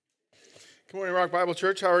Good morning, Rock Bible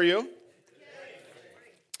Church. How are you?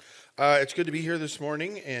 It's good to be here this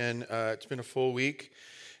morning, and it's been a full week.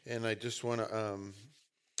 And I just want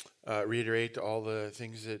to reiterate all the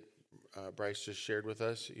things that Bryce just shared with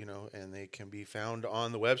us, and they can be found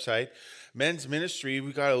on the website. Men's Ministry,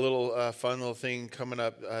 we got a little fun little thing coming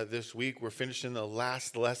up this week. We're finishing the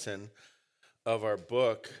last lesson of our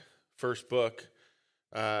book, first book.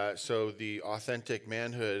 So the Authentic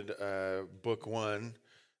Manhood, book 1.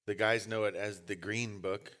 The guys know it as the Green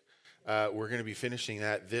Book. We're going to be finishing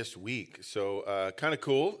that this week. So kind of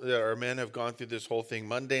cool that our men have gone through this whole thing.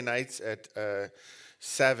 Monday nights at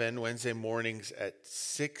 7, Wednesday mornings at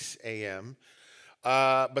 6 a.m.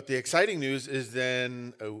 But the exciting news is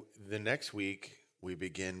then the next week we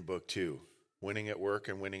begin book 2, Winning at Work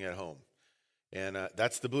and Winning at Home. And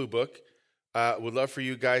that's the Blue Book. Would love for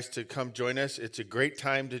you guys to come join us. It's a great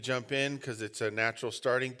time to jump in because it's a natural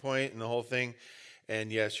starting point and the whole thing. And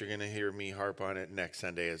yes, you're going to hear me harp on it next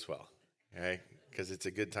Sunday as well, okay? Because it's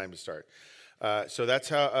a good time to start. So that's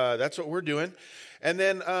what we're doing. And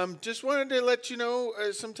then just wanted to let you know,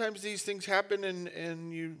 sometimes these things happen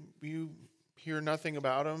and you hear nothing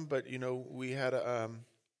about them. But we had a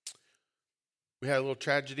little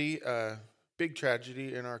tragedy, big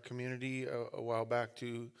tragedy in our community a while back.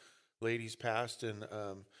 2 ladies passed, and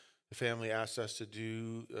the family asked us to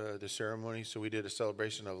do the ceremony, so we did a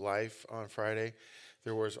celebration of life on Friday.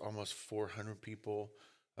 There was almost 400 people.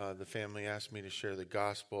 The family asked me to share the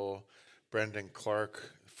gospel. Brendan Clark,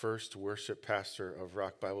 first worship pastor of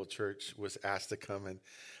Rock Bible Church, was asked to come and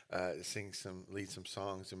lead some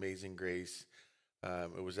songs, Amazing Grace.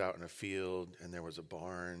 It was out in a field, and there was a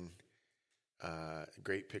barn.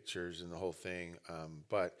 Great pictures and the whole thing.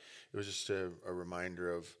 But it was just a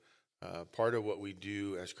reminder of part of what we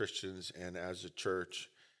do as Christians and as a church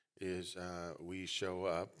is we show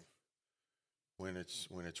up when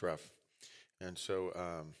it's rough. And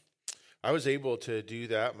so I was able to do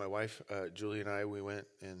that. My wife, Julie, and I, we went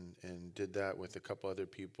and did that with a couple other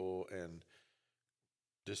people. And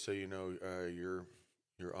just so you know, your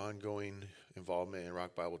ongoing involvement in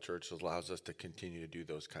Rock Bible Church allows us to continue to do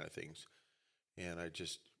those kind of things. And I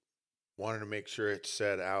just wanted to make sure it's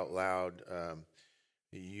said out loud.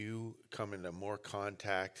 You come into more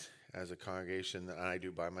contact as a congregation than I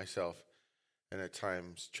do by myself. And at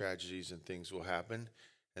times, tragedies and things will happen,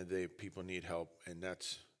 and people need help, and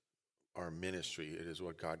that's our ministry. It is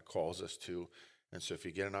what God calls us to. And so if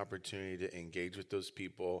you get an opportunity to engage with those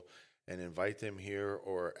people and invite them here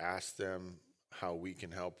or ask them how we can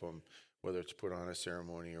help them, whether it's put on a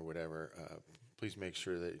ceremony or whatever, please make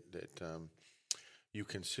sure that you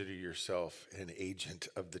consider yourself an agent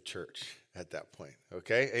of the church at that point.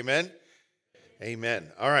 Okay? Amen? Amen.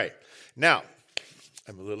 All right. Now,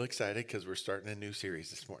 I'm a little excited because we're starting a new series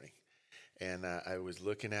this morning. And I was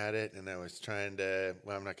looking at it, and I was trying to,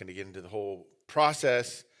 I'm not going to get into the whole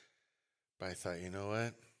process, but I thought, you know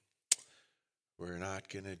what? We're not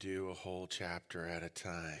going to do a whole chapter at a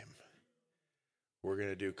time. We're going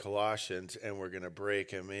to do Colossians, and we're going to break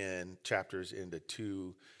them in chapters into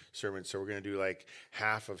 2 sermons. So we're going to do like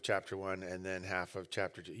half of chapter 1 and then half of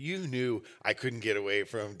chapter 2. You knew I couldn't get away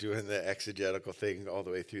from doing the exegetical thing all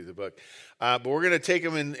the way through the book. But we're going to take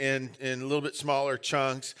them in a little bit smaller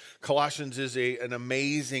chunks. Colossians is an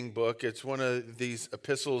amazing book. It's one of these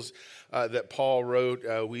epistles that Paul wrote.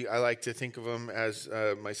 I like to think of them as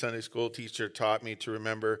my Sunday school teacher taught me to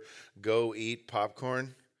remember, go eat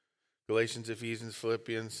popcorn. Galatians, Ephesians,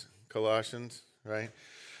 Philippians, Colossians, right?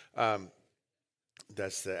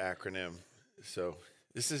 That's the acronym. So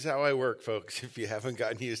this is how I work, folks. If you haven't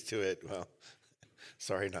gotten used to it, well,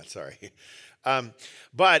 sorry, not sorry.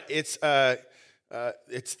 But it's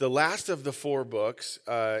the last of the 4 books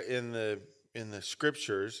in the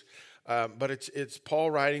scriptures. But it's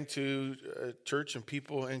Paul writing to church and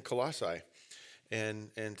people in Colossae, and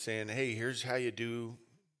saying, hey, here's how you do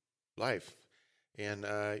life. And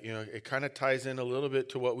it kind of ties in a little bit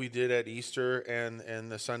to what we did at Easter and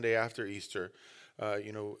the Sunday after Easter.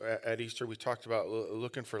 At Easter, we talked about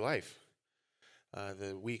looking for life.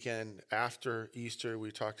 The weekend after Easter,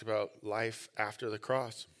 we talked about life after the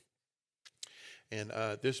cross. And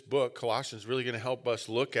this book, Colossians, is really going to help us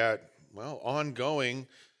look at, ongoing,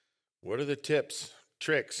 what are the tips,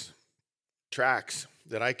 tricks, tracks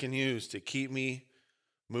that I can use to keep me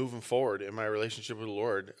moving forward in my relationship with the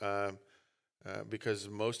Lord, because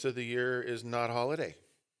most of the year is not holiday,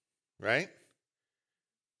 right?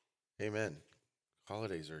 Amen.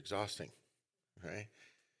 Holidays are exhausting, right?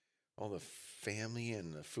 All the family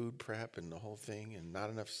and the food prep and the whole thing and not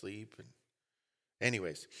enough sleep.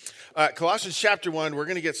 Anyways, Colossians chapter 1, we're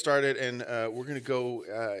going to get started, and we're going to go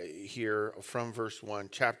here from verse 1,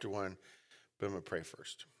 chapter 1. But I'm going to pray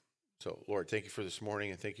first. So, Lord, thank you for this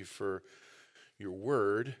morning, and thank you for your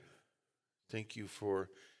word. Thank you for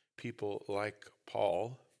people like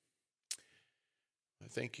Paul. I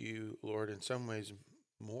thank you, Lord, in some ways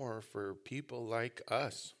more for people like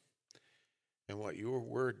us and what your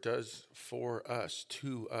word does for us,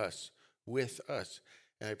 to us, with us.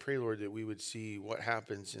 And I pray, Lord, that we would see what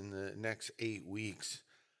happens in the next 8 weeks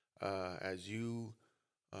as you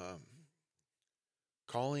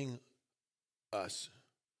calling us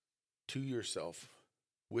to yourself,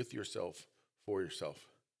 with yourself, for yourself.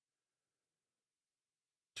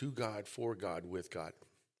 To God, for God, with God.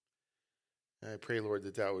 And I pray, Lord,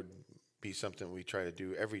 that that would be something we try to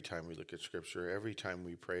do every time we look at Scripture, every time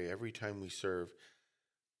we pray, every time we serve,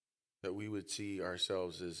 that we would see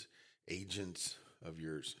ourselves as agents of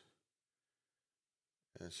yours.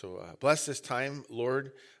 And so bless this time,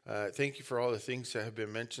 Lord. Thank you for all the things that have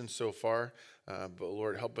been mentioned so far. But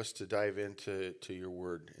Lord, help us to dive into your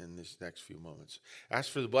word in this next few moments.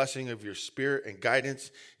 Ask for the blessing of your spirit and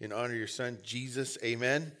guidance in honor of your son, Jesus.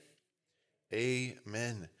 Amen.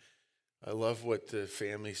 Amen. I love what the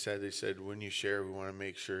family said. They said, when you share, we want to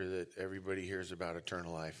make sure that everybody hears about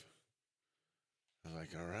eternal life. I was like,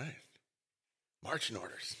 all right. Marching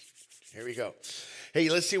orders. Here we go. Hey,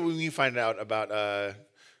 let's see what we can find out about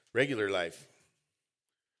regular life.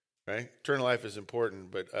 Right? Eternal life is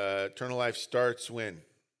important, but eternal life starts when?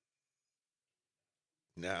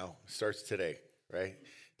 Now. It starts today, right?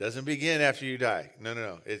 Doesn't begin after you die.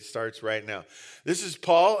 No. It starts right now. This is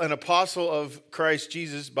Paul, an apostle of Christ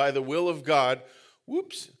Jesus by the will of God.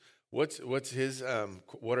 Whoops. What's his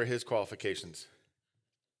what are his qualifications?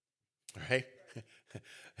 All right?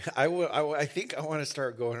 I think I want to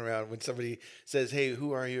start going around when somebody says, "Hey,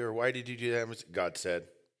 who are you?" or "Why did you do that?" I'm just, God said.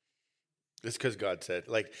 It's because God said.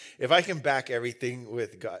 Like, if I can back everything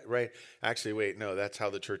with God, right? Actually, wait, no, that's how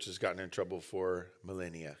the church has gotten in trouble for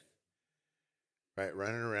millennia. Right?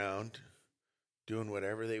 Running around, doing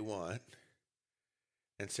whatever they want,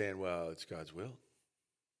 and saying, well, it's God's will.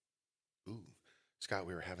 Ooh, Scott,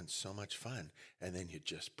 we were having so much fun, and then you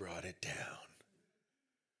just brought it down.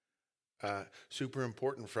 Super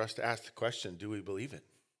important for us to ask the question, do we believe it?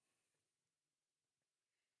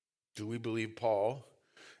 Do we believe Paul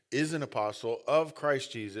is an apostle of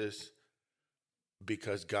Christ Jesus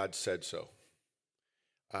because God said so?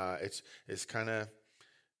 It's kind of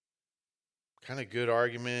good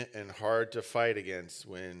argument and hard to fight against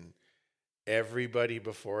when everybody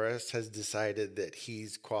before us has decided that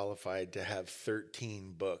he's qualified to have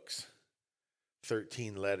 13 books,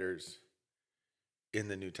 13 letters in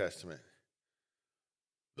the New Testament.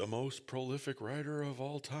 The most prolific writer of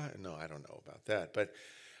all time. No, I don't know about that. But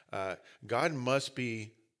God must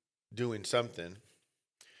be doing something,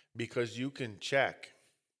 because you can check.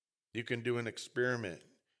 You can do an experiment.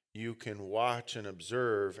 You can watch and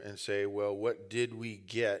observe and say, well, what did we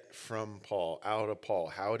get from Paul, out of Paul?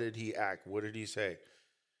 How did he act? What did he say?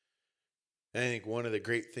 And I think one of the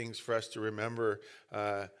great things for us to remember,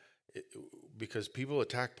 because people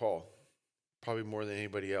attack Paul probably more than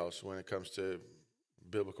anybody else when it comes to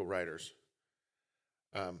biblical writers,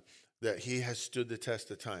 that he has stood the test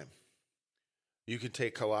of time. You can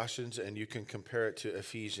take Colossians and you can compare it to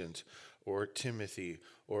Ephesians or Timothy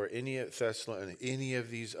or any of Thessalonians, any of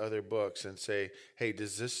these other books, and say, hey,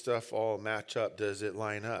 does this stuff all match up? Does it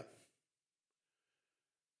line up?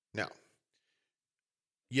 Now,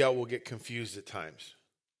 yeah, we'll get confused at times.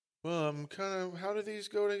 Well, I'm how do these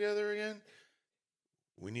go together again?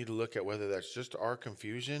 We need to look at whether that's just our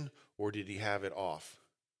confusion or did he have it off?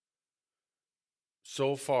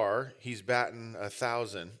 So far, he's batting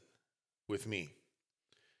 1,000 with me.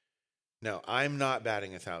 Now, I'm not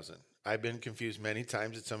batting 1,000. I've been confused many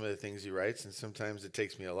times at some of the things he writes, and sometimes it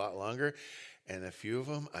takes me a lot longer, and a few of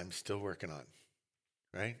them I'm still working on,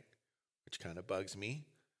 right? Which kind of bugs me,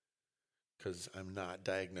 because I'm not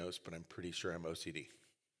diagnosed, but I'm pretty sure I'm OCD.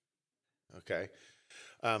 Okay?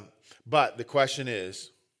 But the question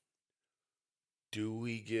is, do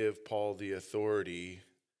we give Paul the authority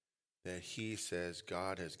that he says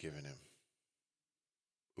God has given him?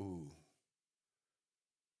 Ooh.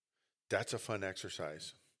 That's a fun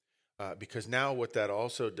exercise. Because now what that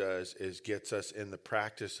also does is gets us in the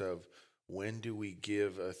practice of, when do we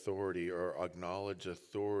give authority or acknowledge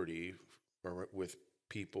authority with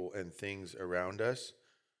people and things around us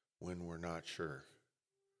when we're not sure?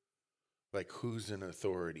 Like, who's in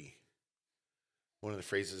authority? One of the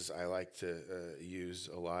phrases I like to use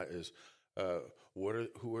a lot is,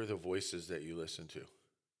 who are the voices that you listen to?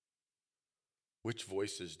 Which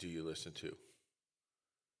voices do you listen to?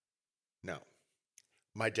 Now,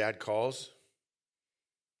 my dad calls.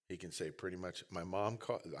 He can say pretty much, my mom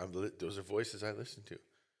called, those are voices I listen to.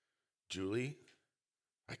 Julie,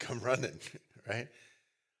 I come running, right?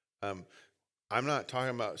 I'm not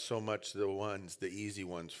talking about so much the easy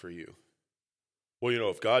ones for you.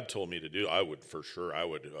 Well, if God told me to do, I would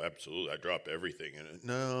absolutely, I'd drop everything.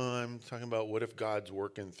 No, I'm talking about what if God's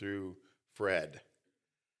working through Fred?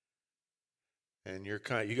 And you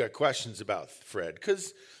got questions about Fred,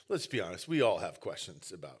 because let's be honest, we all have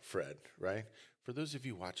questions about Fred, right? For those of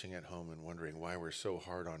you watching at home and wondering why we're so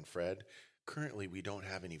hard on Fred, currently we don't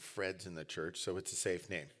have any Freds in the church, so it's a safe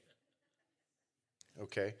name.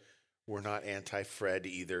 Okay? We're not anti-Fred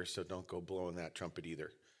either, so don't go blowing that trumpet either.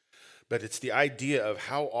 But it's the idea of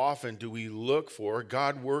how often do we look for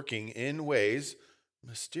God working in ways,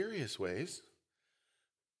 mysterious ways,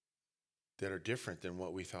 that are different than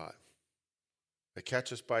what we thought. That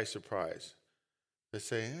catch us by surprise. They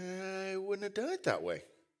say, I wouldn't have done it that way.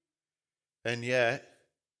 And yet,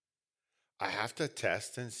 I have to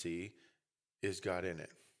test and see, is God in it?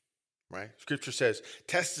 Right? Scripture says,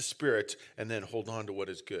 test the spirits and then hold on to what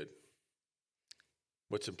is good.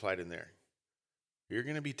 What's implied in there? You're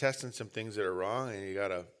going to be testing some things that are wrong, and you got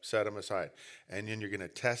to set them aside. And then you're going to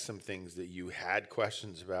test some things that you had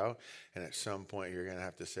questions about, and at some point you're going to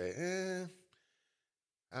have to say,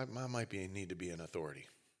 I might need to be an authority.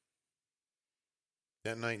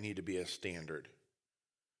 That might need to be a standard.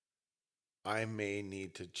 I may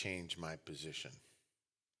need to change my position.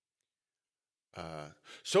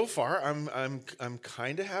 So far, I'm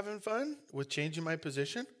kind of having fun with changing my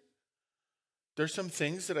position. There's some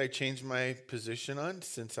things that I changed my position on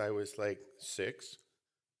since I was like 6,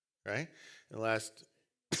 right? In the last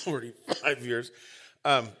 45 years,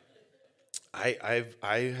 I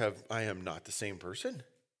am not the same person,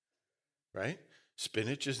 right?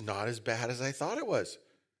 Spinach is not as bad as I thought it was,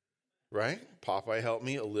 right? Popeye helped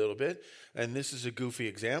me a little bit, and this is a goofy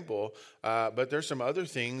example, but there's some other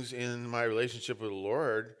things in my relationship with the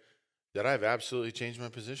Lord that I've absolutely changed my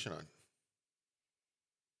position on.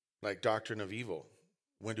 Like doctrine of evil.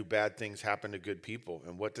 When do bad things happen to good people?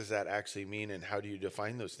 And what does that actually mean? And how do you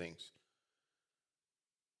define those things?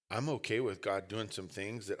 I'm okay with God doing some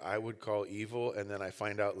things that I would call evil. And then I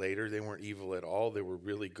find out later they weren't evil at all. They were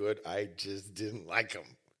really good. I just didn't like them.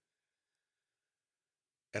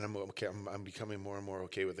 And I'm becoming more and more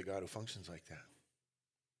okay with the God who functions like that.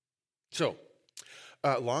 So,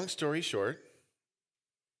 long story short,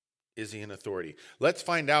 is he an authority? Let's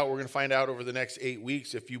find out. We're going to find out over the next 8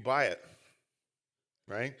 weeks if you buy it,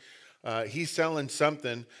 right? He's selling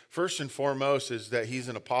something. First and foremost is that he's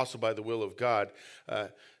an apostle by the will of God.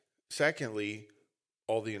 Secondly,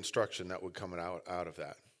 all the instruction that would come out of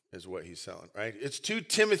that is what he's selling, right? It's to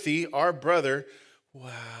Timothy, our brother.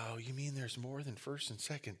 Wow, you mean there's more than 1st and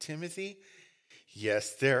 2nd Timothy?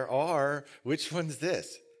 Yes, there are. Which one's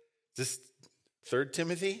this? Is this 3rd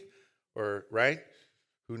Timothy? Or, right?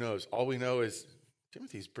 Who knows? All we know is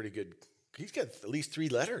Timothy's pretty good. He's got at least 3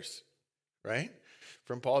 letters, right?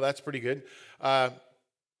 From Paul, that's pretty good. To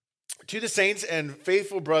the saints and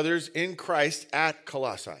faithful brothers in Christ at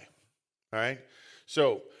Colossae. All right?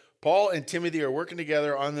 So, Paul and Timothy are working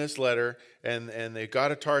together on this letter, and they've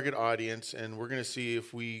got a target audience, and we're going to see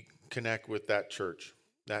if we connect with that church,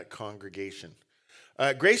 that congregation.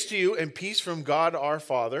 Grace to you and peace from God our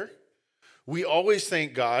Father. We always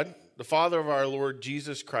thank God, the Father of our Lord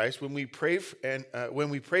Jesus Christ, when we pray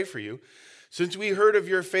for you, since we heard of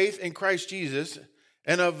your faith in Christ Jesus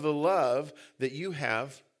and of the love that you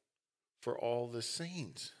have for all the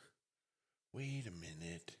saints. Wait a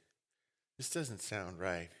minute. This doesn't sound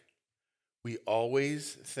right. We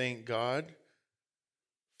always thank God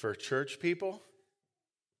for church people.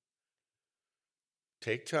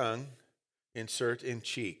 Take tongue, insert in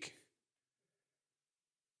cheek.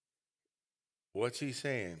 What's he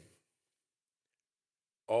saying?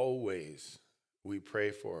 Always we pray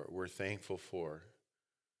for, we're thankful for.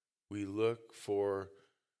 We look for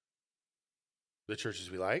the churches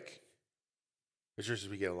we like, the churches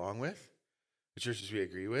we get along with, the churches we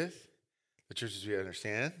agree with, the churches we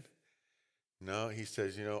understand. No, he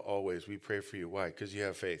says, always we pray for you. Why? Because you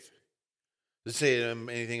have faith. Does it say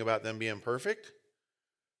anything about them being perfect?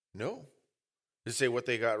 No. Does it say what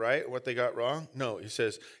they got right, what they got wrong? No. He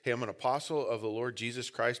says, hey, I'm an apostle of the Lord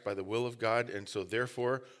Jesus Christ by the will of God, and so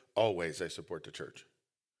therefore, always I support the church.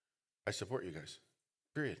 I support you guys.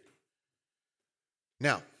 Period.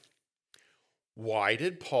 Now, why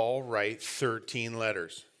did Paul write 13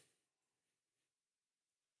 letters?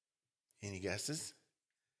 Any guesses?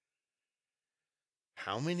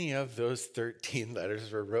 How many of those 13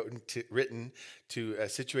 letters were written to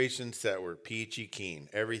situations that were peachy keen,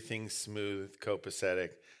 everything smooth, copacetic?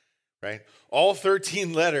 right? All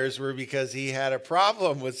 13 letters were because he had a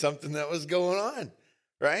problem with something that was going on,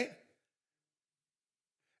 right?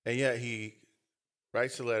 And yet he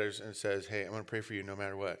writes the letters and says, hey, I'm going to pray for you no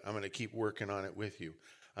matter what. I'm going to keep working on it with you.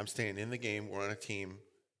 I'm staying in the game. We're on a team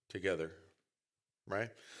together, right?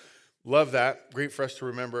 Love that. Great for us to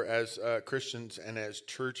remember as Christians and as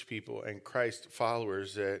church people and Christ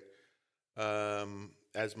followers that,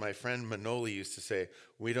 as my friend Manoli used to say,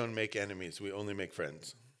 we don't make enemies. We only make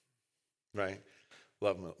friends, right?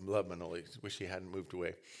 Love Manoli. Wish he hadn't moved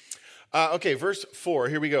away. Okay, verse 4.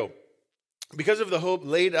 Here we go. Because of the hope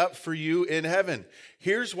laid up for you in heaven.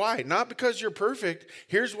 Here's why. Not because you're perfect.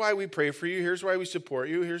 Here's why we pray for you. Here's why we support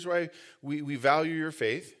you. Here's why we value your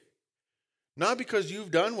faith. Not because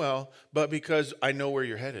you've done well, but because I know where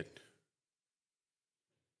you're headed.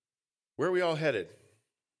 Where are we all headed?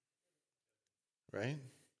 Right?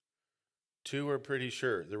 2 are pretty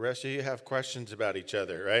sure. The rest of you have questions about each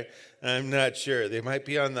other, right? I'm not sure. They might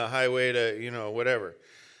be on the highway to, whatever.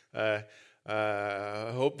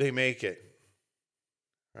 Hope they make it.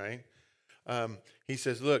 Right? He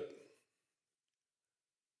says, look,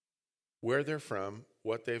 where they're from,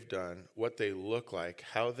 what they've done, what they look like,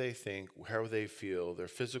 how they think, how they feel, their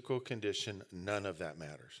physical condition, none of that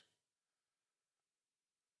matters.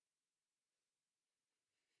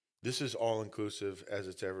 This is all-inclusive as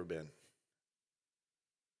it's ever been.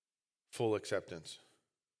 Full acceptance.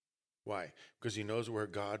 Why? Because he knows where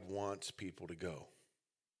God wants people to go.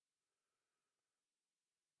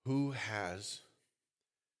 Who has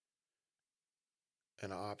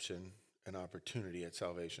an option, an opportunity at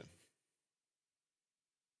salvation?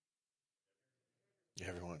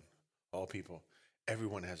 Everyone, all people,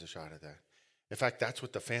 everyone has a shot at that. In fact, that's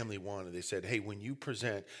what the family wanted. They said, hey, when you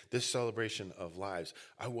present this celebration of lives,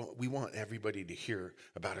 we want everybody to hear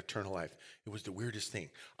about eternal life. It was the weirdest thing.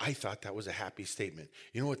 I thought that was a happy statement.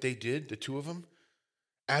 You know what they did, the 2 of them?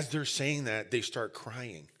 As they're saying that, they start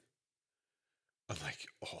crying. I'm like,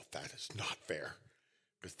 oh, that is not fair.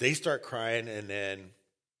 Because they start crying, and then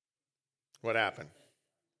what happened?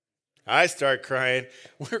 I start crying.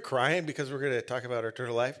 We're crying because we're going to talk about our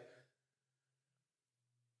eternal life.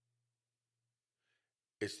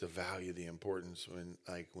 It's the value, the importance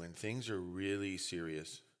when things are really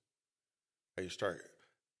serious, you start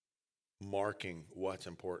marking what's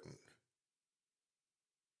important.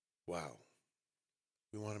 Wow.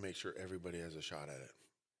 We want to make sure everybody has a shot at it.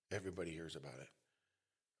 Everybody hears about it.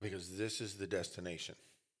 Because this is the destination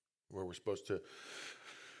where we're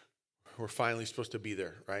finally supposed to be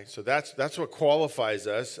there, right? So that's what qualifies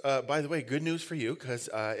us. By the way, good news for you, because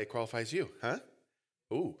it qualifies you, huh?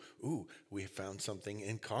 Ooh, we found something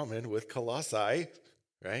in common with Colossae,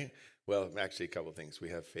 right? Well, actually, a couple of things. We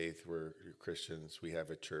have faith, we're Christians, we have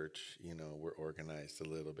a church, we're organized a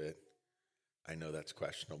little bit. I know that's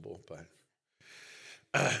questionable, but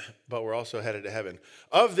we're also headed to heaven.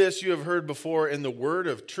 Of this you have heard before in the word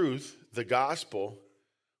of truth, the gospel,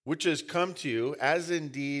 which has come to you, as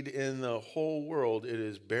indeed in the whole world it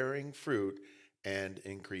is bearing fruit and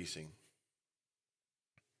increasing.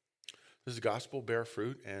 Does the gospel bear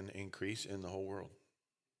fruit and increase in the whole world?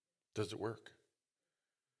 Does it work?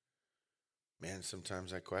 Man,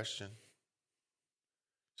 sometimes I question.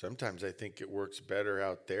 Sometimes I think it works better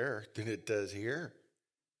out there than it does here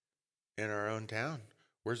in our own town.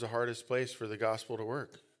 Where's the hardest place for the gospel to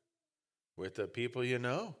work? With the people you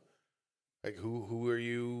know. Like who are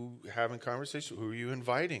you having conversations with? Who are you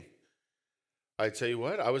inviting? I tell you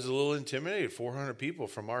what, I was a little intimidated. 400 people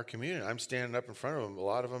from our community. I'm standing up in front of them, a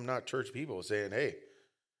lot of them not church people, saying, hey,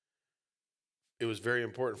 it was very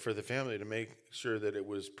important for the family to make sure that it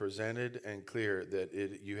was presented and clear that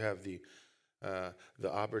you have the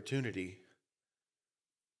opportunity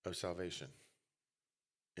of salvation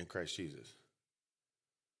in Christ Jesus.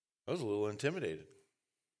 I was a little intimidated.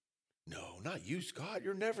 No, not you, Scott.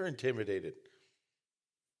 You're never intimidated.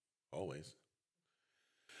 Always.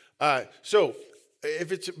 So,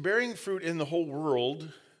 if it's bearing fruit in the whole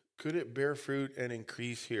world, could it bear fruit and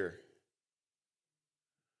increase here?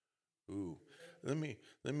 Ooh, let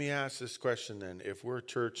me ask this question then. If we're a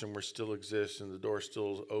church and we're still exist and the door's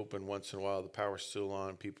still open once in a while, the power's still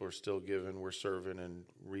on, people are still giving, we're serving and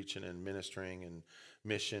reaching and ministering and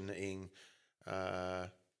missioning, are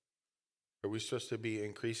we supposed to be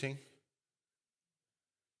increasing?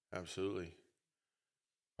 Absolutely.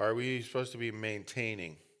 Are we supposed to be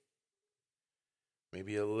maintaining?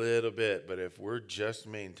 Maybe a little bit, but if we're just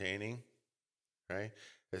maintaining, right?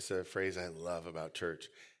 That's a phrase I love about church.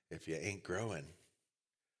 If you ain't growing,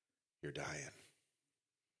 you're dying,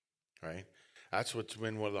 right? That's what's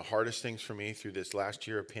been one of the hardest things for me through this last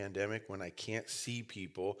year of pandemic, when I can't see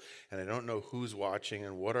people and I don't know who's watching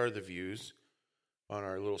and what are the views on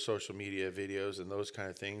our little social media videos and those kind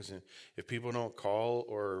of things. And if people don't call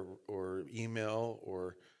or email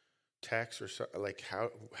or text or so, like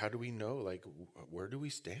how do we know, like, where do we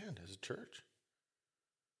stand as a church?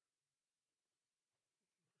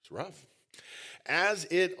 It's rough. As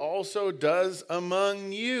it also does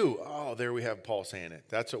among you. Oh, there we have Paul saying it.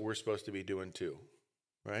 That's what we're supposed to be doing too,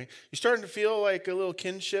 right? You're starting to feel like a little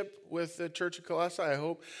kinship with the church of Colossae, I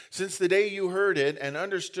hope. Since the day you heard it and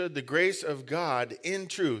understood the grace of God in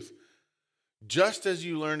truth, just as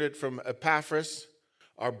you learned it from Epaphras,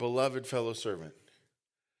 our beloved fellow servant.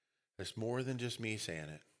 It's more than just me saying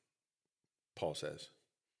it, Paul says.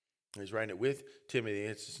 He's writing it with Timothy.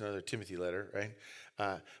 It's just another Timothy letter, right?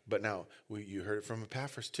 But now, you heard it from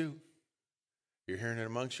Epaphras too. You're hearing it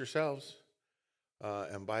amongst yourselves.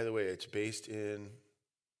 And by the way, it's based in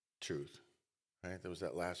truth, right? That was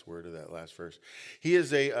that last word of that last verse. He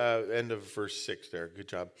is end of verse 6 there. Good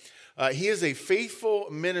job. He is a faithful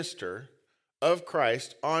minister of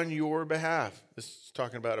Christ on your behalf. This is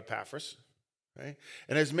talking about Epaphras, right?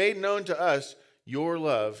 And has made known to us your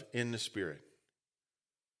love in the Spirit.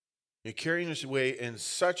 You're carrying this away in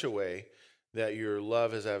such a way that your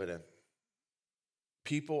love is evident.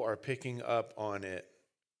 People are picking up on it.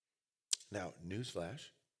 Now, newsflash.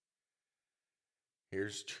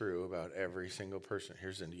 Here's true about every single person.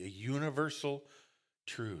 Here's a universal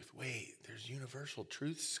truth. Wait, there's universal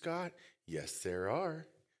truths, Scott? Yes, there are.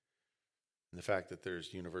 And the fact that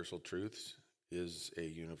there's universal truths is a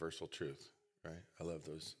universal truth, right? I love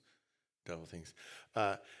those double things.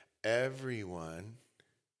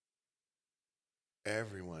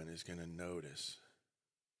 Everyone is going to notice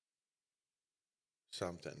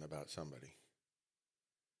something about somebody.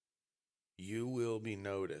 You will be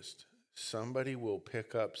noticed. Somebody will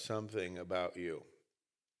pick up something about you.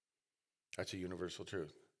 That's a universal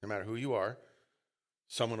truth. No matter who you are,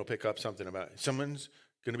 someone will pick up something about you. Someone's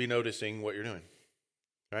going to be noticing what you're doing,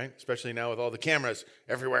 right? Especially now with all the cameras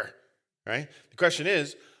everywhere, right? The question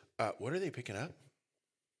is, what are they picking up?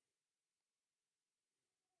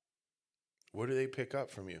 What do they pick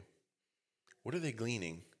up from you? What are they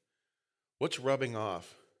gleaning? What's rubbing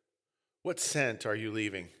off? What scent are you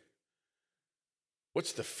leaving?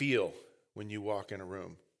 What's the feel when you walk in a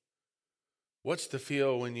room? What's the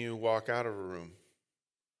feel when you walk out of a room?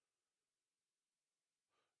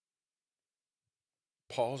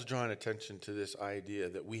 Paul's drawing attention to this idea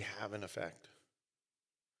that we have an effect.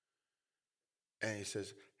 And he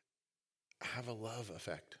says, have a love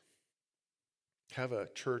effect. Have a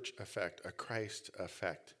church effect, a Christ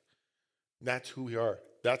effect. That's who we are.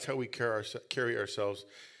 That's how we carry ourselves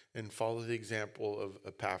and follow the example of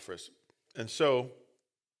Epaphras. And so,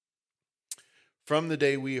 from the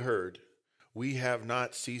day we heard, we have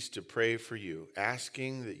not ceased to pray for you,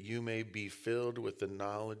 asking that you may be filled with the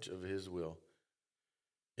knowledge of his will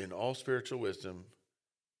in all spiritual wisdom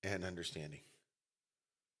and understanding.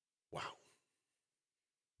 Wow.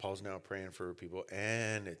 Paul's now praying for people,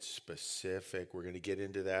 and it's specific. We're going to get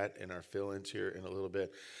into that in our fill-ins here in a little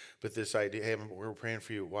bit. But this idea, hey, we're praying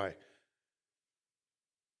for you. Why?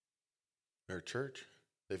 They're a church.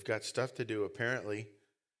 They've got stuff to do, apparently. It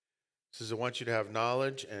says, I want you to have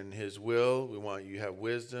knowledge and his will. We want you to have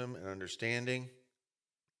wisdom and understanding,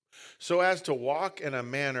 so as to walk in a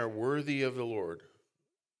manner worthy of the Lord,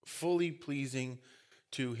 fully pleasing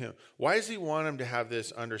to him. Why does he want him to have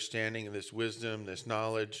this understanding and this wisdom, this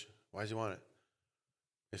knowledge? Why does he want it?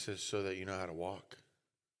 It says so that you know how to walk.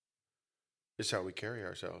 This is how we carry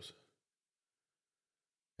ourselves.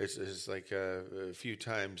 It's like a few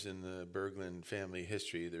times in the Berglund family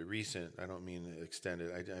history, the recent, I don't mean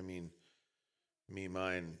extended, I mean me,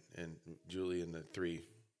 mine, and Julie and the 3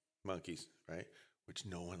 monkeys, right? Which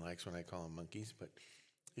no one likes when I call them monkeys, but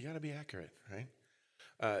you got to be accurate, right?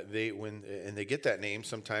 They get that name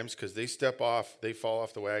sometimes because they fall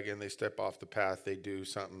off the wagon, they step off the path, they do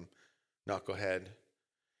something knucklehead,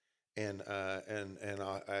 and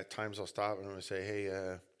at times I'll stop and I'm gonna say,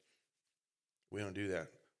 hey, we don't do that.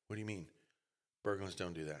 What do you mean? Berglunds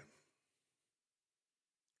don't do that.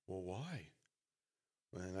 Well, why?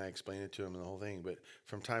 And I explained it to them and the whole thing, but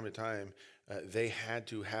from time to time, they had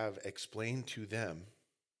to have explained to them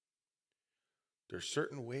there's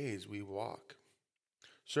certain ways we walk.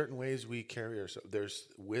 Certain ways we carry ourselves. There's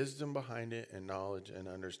wisdom behind it and knowledge and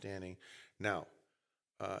understanding. Now,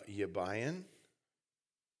 you buy in?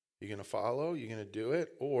 You're going to follow? You're going to do it?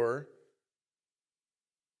 Or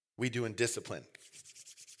we doing discipline?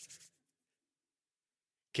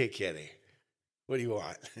 Okay, Kitty, what do you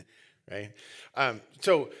want? right?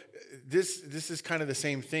 So this is kind of the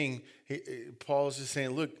same thing. Paul is just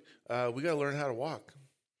saying, look, we got to learn how to walk.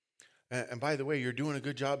 And by the way, you're doing a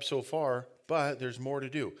good job so far, but there's more to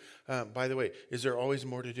do. By the way, is there always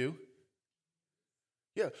more to do?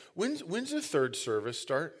 Yeah. When's the third service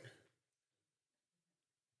start?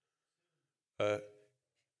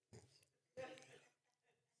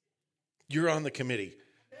 You're on the committee.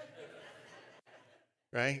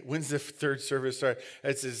 Right? When's the third service start?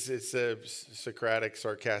 It's a Socratic,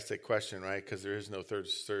 sarcastic question, right? Because there is no third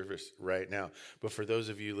service right now. But for those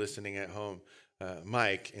of you listening at home,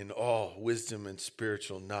 Mike, in all wisdom and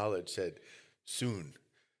spiritual knowledge, said, soon.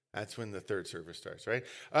 That's when the third service starts, right?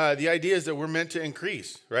 The idea is that we're meant to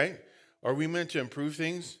increase, right? Are we meant to improve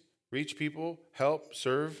things, reach people, help,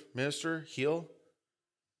 serve, minister, heal,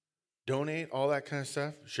 donate, all that kind of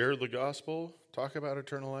stuff? Share the gospel, talk about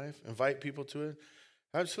eternal life, invite people to it?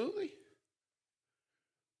 Absolutely.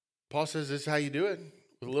 Paul says this is how you do it,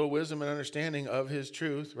 with a little wisdom and understanding of his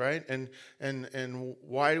truth, right? And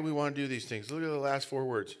why do we want to do these things? Look at the last 4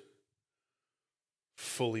 words.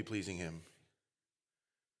 Fully pleasing him.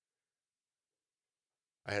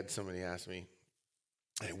 I had somebody ask me,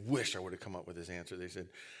 I wish I would have come up with this answer. They said,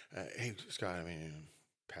 hey, Scott, I mean,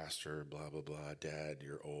 pastor, blah, blah, blah, dad,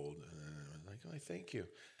 you're old. I'm like, oh, thank you.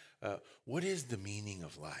 What is the meaning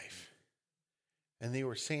of life? And they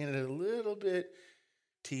were saying it a little bit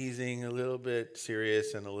teasing, a little bit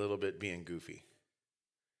serious, and a little bit being goofy.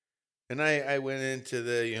 And I went into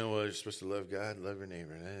the, well, you're supposed to love God, love your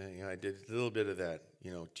neighbor. And I did a little bit of that.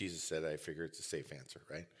 Jesus said, I figure it's a safe answer,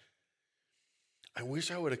 right? I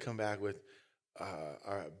wish I would have come back with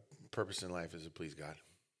our purpose in life is to please God.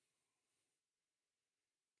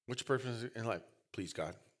 What's your purpose in life? Please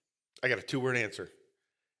God. I got a 2-word answer.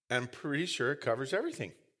 I'm pretty sure it covers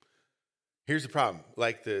everything. Here's the problem.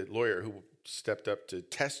 Like the lawyer who stepped up to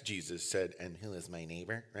test Jesus said, and who is my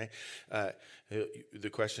neighbor, right? The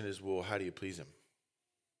question is, well, how do you please him?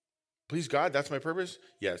 Please God, that's my purpose?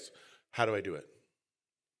 Yes. How do I do it?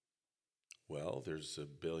 Well, there's a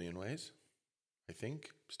billion ways, I think,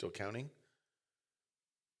 still counting.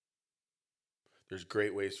 There's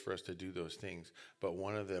great ways for us to do those things. But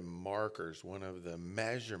one of the markers, one of the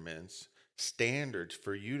measurements, standards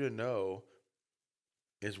for you to know,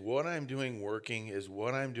 is what I'm doing working? Is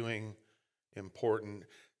what I'm doing important?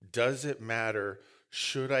 Does it matter?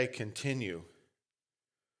 Should I continue?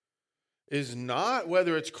 Is not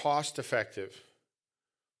whether it's cost effective,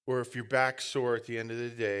 or if your back's sore at the end of the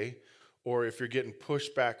day, or if you're getting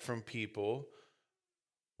pushback from people,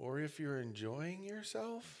 or if you're enjoying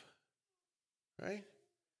yourself, right?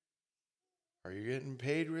 Are you getting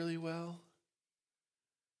paid really well?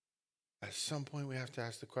 At some point, we have to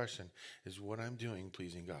ask the question, is what I'm doing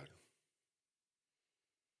pleasing God?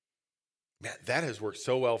 Man, that has worked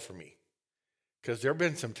so well for me. Because there have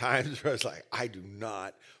been some times where I was like, I do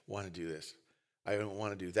not want to do this. I don't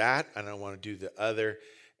want to do that. I don't want to do the other.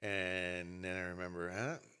 And then I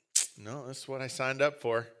remember, no, this is what I signed up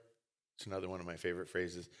for. It's another one of my favorite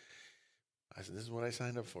phrases. I said, this is what I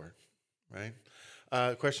signed up for, right?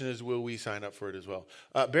 The question is, will we sign up for it as well?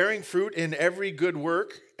 Bearing fruit in every good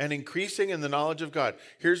work and increasing in the knowledge of God.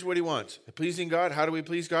 Here's what he wants. Pleasing God. How do we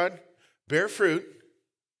please God? Bear fruit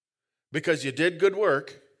because you did good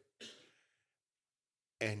work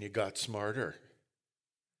and you got smarter.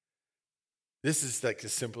 This is like the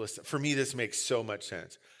simplest. For me, this makes so much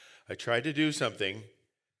sense. I tried to do something.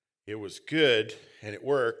 It was good and it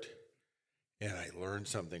worked. And I learned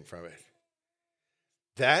something from it.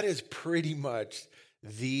 That is pretty much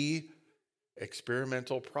the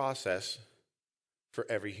experimental process for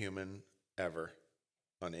every human ever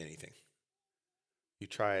on anything. You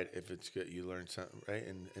try it. If it's good, you learn something, right?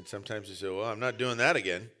 And sometimes you say, well, I'm not doing that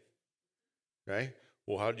again, right?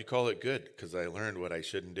 Well, how'd you call it good? Because I learned what I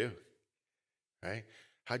shouldn't do, right?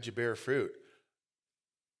 How'd you bear fruit?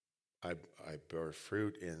 I bore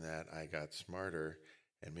fruit in that I got smarter.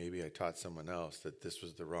 And maybe I taught someone else that this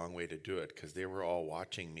was the wrong way to do it because they were all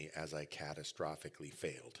watching me as I catastrophically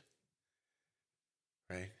failed.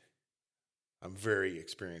 Right? I'm very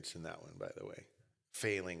experienced in that one, by the way.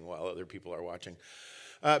 Failing while other people are watching.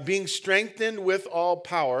 Being strengthened with all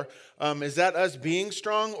power. Is that us being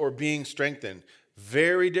strong or being strengthened?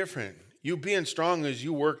 Very different. You being strong is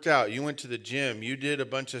you worked out. You went to the gym. You did a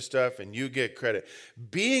bunch of stuff and you get credit.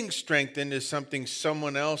 Being strengthened is something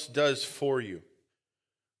someone else does for you.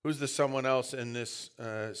 Who's the someone else in this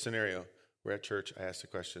scenario? We're at church. I asked the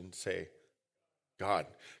question. Say, God.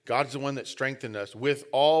 God's the one that strengthened us with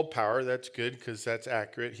all power. That's good because that's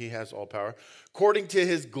accurate. He has all power. According to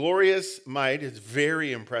his glorious might, it's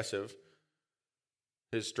very impressive,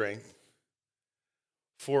 his strength.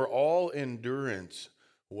 For all endurance.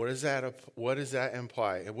 What does that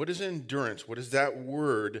imply? And what is endurance? What does that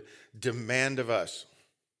word demand of us?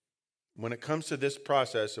 When it comes to this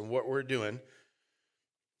process and what we're doing,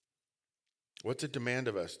 what's it demand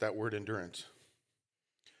of us, that word endurance?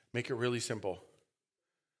 Make it really simple.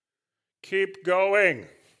 Keep going.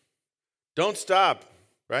 Don't stop,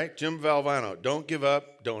 right? Jim Valvano, don't give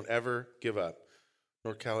up. Don't ever give up.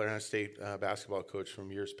 North Carolina State basketball coach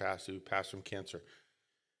from years past who passed from cancer.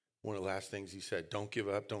 One of the last things he said, don't give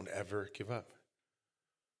up. Don't ever give up.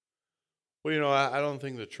 Well, I don't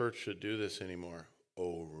think the church should do this anymore.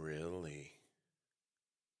 Oh, really?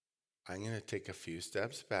 I'm going to take a few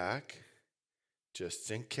steps back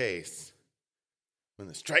just in case when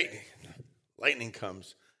the lightning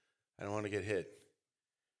comes, I don't want to get hit.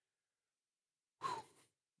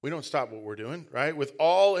 We don't stop what we're doing, right? With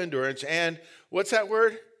all endurance. And what's that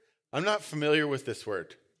word? I'm not familiar with this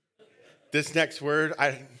word. This next word,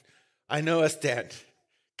 I know a stand.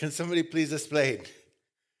 Can somebody please explain?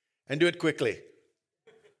 And do it quickly.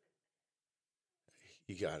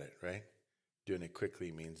 You got it, right? Doing it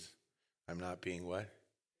quickly means I'm not being what?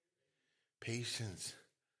 Patience.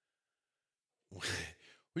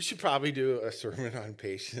 We should probably do a sermon on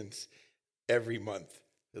patience every month,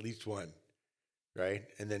 at least one, right?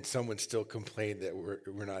 And then someone still complained that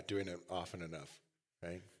we're not doing it often enough,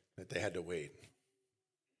 right? That they had to wait.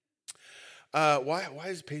 Why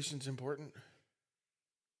is patience important?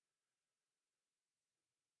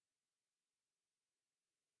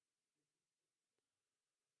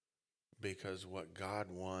 Because what God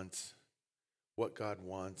wants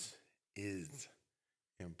is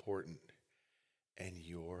important, and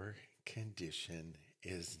your condition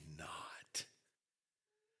is not.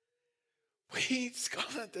 Wait,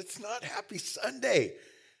 Scott, that's not Happy Sunday.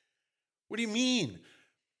 What do you mean?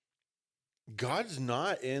 God's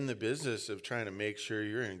not in the business of trying to make sure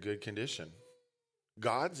you're in good condition.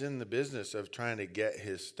 God's in the business of trying to get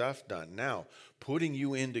his stuff done. Now, putting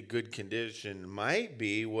you into good condition might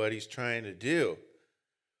be what he's trying to do,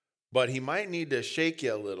 but he might need to shake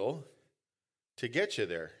you a little to get you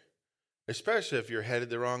there, especially if you're headed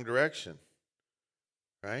the wrong direction,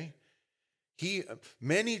 right? He,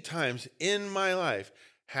 many times in my life,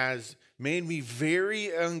 has made me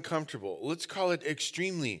very uncomfortable. Let's call it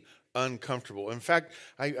extremely uncomfortable. In fact,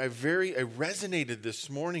 I resonated this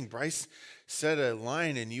morning. Bryce said a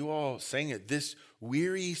line and you all sang it, this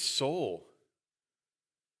weary soul.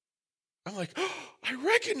 I'm like, oh, I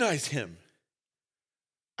recognize him.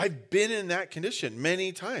 I've been in that condition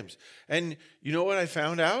many times. And you know what I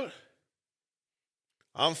found out?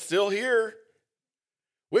 I'm still here.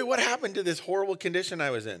 Wait, what happened to this horrible condition I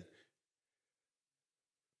was in?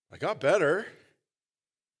 I got better.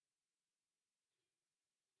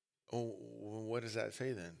 Oh, what does that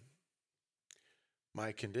say then?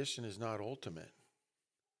 My condition is not ultimate.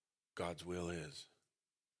 God's will is.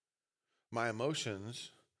 My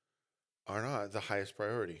emotions are not the highest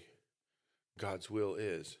priority. God's will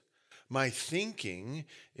is. My thinking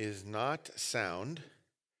is not sound,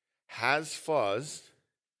 has flaws,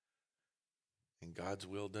 and God's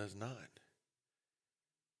will does not.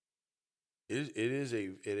 It is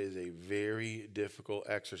a very difficult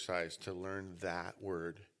exercise to learn that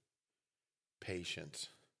word, patience.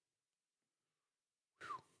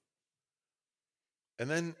 Whew.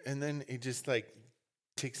 And then he just like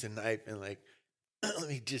takes a knife and like, let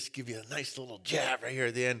me just give you a nice little jab right here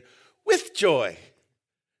at the end with joy.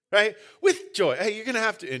 Right? With joy. Hey, you're going to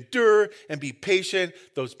have to endure and be patient.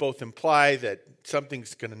 Those both imply that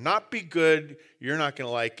something's going to not be good. You're not going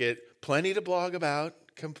to like it. Plenty to blog about,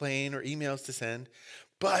 complain, or emails to send.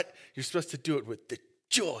 But you're supposed to do it with the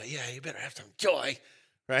joy. Yeah, you better have some joy.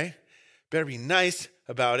 Right? Better be nice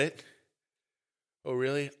about it. Oh,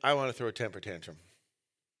 really? I want to throw a temper tantrum.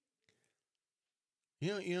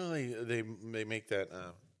 You know, they make that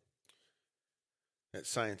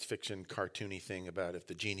science fiction cartoony thing about if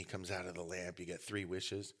the genie comes out of the lamp, you get 3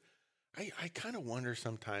 wishes. I kind of wonder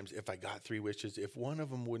sometimes if I got 3 wishes, if one of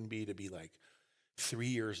them wouldn't be to be like 3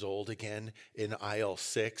 years old again in aisle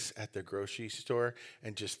 6 at the grocery store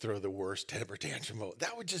and just throw the worst temper tantrum.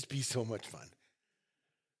 That would just be so much fun,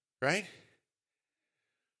 right?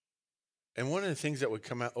 And one of the things that would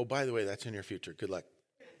come out, oh, by the way, that's in your future. Good luck.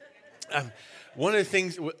 One of the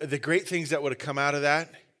things, the great things that would have come out of that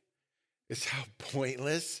is how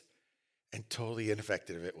pointless and totally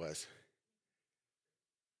ineffective it was.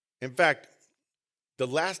 In fact, the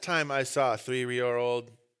last time I saw a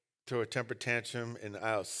 3-year-old throw a temper tantrum in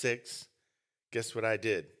aisle 6, guess what I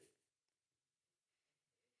did?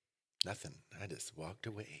 Nothing. I just walked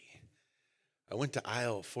away. I went to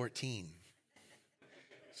aisle 14.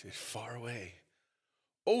 It's far away.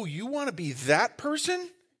 Oh, you want to be that person?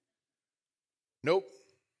 Nope.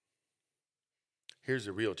 Here's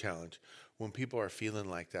the real challenge. When people are feeling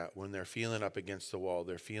like that, when they're feeling up against the wall,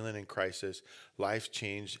 they're feeling in crisis, life's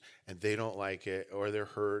changed, and they don't like it, or they're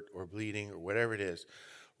hurt or bleeding or whatever it is,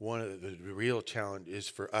 one of the real challenge is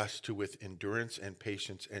for us to, with endurance and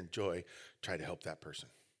patience and joy, try to help that person.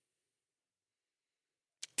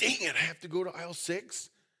 Dang it, I have to go to aisle 6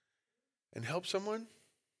 and help someone?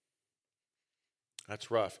 That's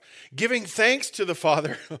rough. Giving thanks to the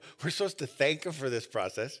Father. We're supposed to thank him for this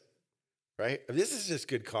process, right? This is just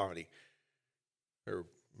good comedy. Or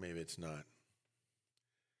maybe it's not.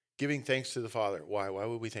 Giving thanks to the Father. Why? Why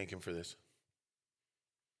would we thank him for this?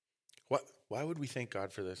 Why would we thank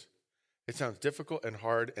God for this? It sounds difficult and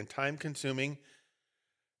hard and time-consuming.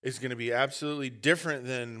 It's going to be absolutely different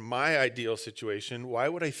than my ideal situation. Why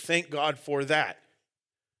would I thank God for that?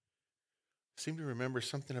 I seem to remember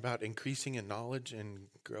something about increasing in knowledge and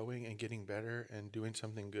growing and getting better and doing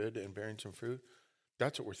something good and bearing some fruit.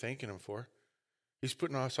 That's what we're thanking him for. He's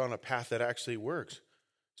putting us on a path that actually works.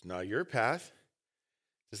 It's not your path.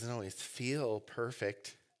 It doesn't always feel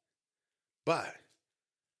perfect. But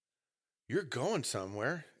you're going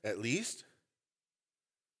somewhere, at least.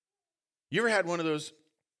 You ever had one of those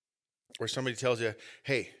where somebody tells you,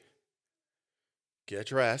 hey, get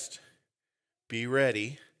dressed, be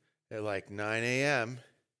ready at like 9 a.m.,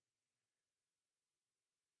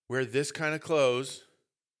 wear this kind of clothes,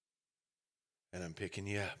 and I'm picking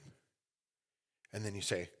you up. And then you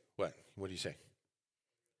say, what? What do you say?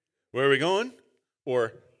 Where are we going?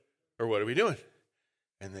 Or what are we doing?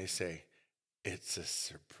 And they say, it's a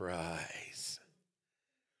surprise.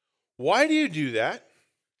 Why do you do that?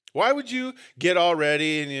 Why would you get all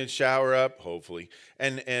ready and you shower up, hopefully,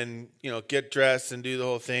 and get dressed and do the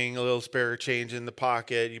whole thing, a little spare change in the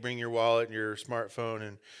pocket, you bring your wallet and your smartphone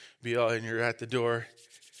and and you're at the door,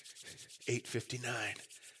 8:59.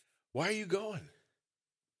 Why are you going?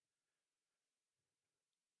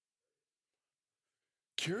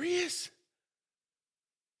 Curious?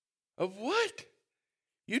 Of what?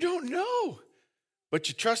 You don't know. But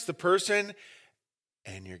you trust the person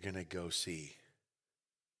and you're going to go see.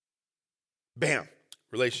 Bam.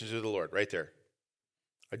 Relationship with the Lord right there.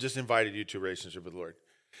 I just invited you to a relationship with the Lord.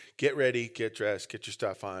 Get ready, get dressed, get your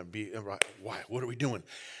stuff on. Why? What are we doing?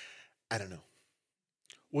 I don't know.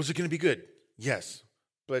 Was it going to be good? Yes,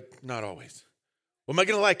 but not always. Well, am I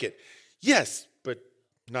going to like it? Yes, but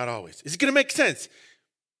not always. Is it going to make sense?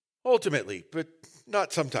 Ultimately, but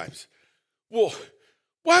not sometimes. Well,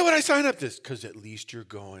 why would I sign up this? Because at least you're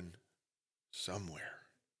going somewhere.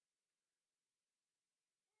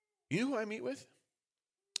 You know who I meet with?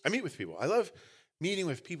 I meet with people. I love meeting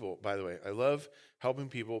with people, by the way. I love helping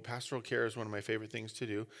people. Pastoral care is one of my favorite things to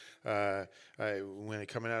do. When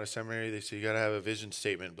coming out of seminary, they say, you got to have a vision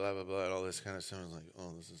statement, blah, blah, blah, and all this kind of stuff. I was like,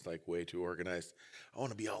 oh, this is like way too organized. I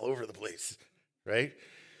want to be all over the place, right?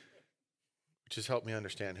 Which has helped me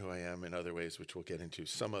understand who I am in other ways, which we'll get into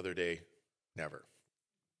some other day. Never.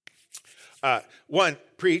 One,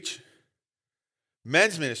 preach,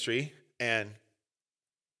 men's ministry, and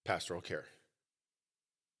pastoral care.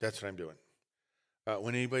 That's what I'm doing.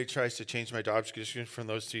 When anybody tries to change my job description from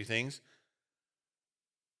those two things,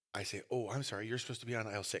 I say, oh, I'm sorry, you're supposed to be on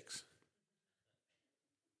aisle 6.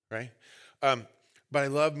 Right? But I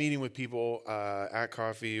love meeting with people at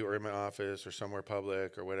coffee or in my office or somewhere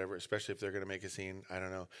public or whatever, especially if they're going to make a scene. I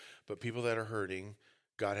don't know. But people that are hurting,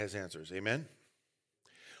 God has answers. Amen?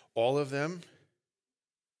 All of them,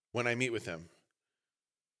 when I meet with them,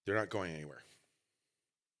 they're not going anywhere.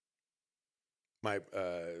 My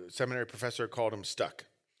seminary professor called them stuck.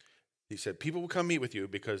 He said, people will come meet with you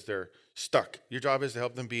because they're stuck. Your job is to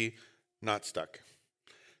help them be not stuck.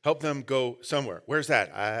 Help them go somewhere. Where's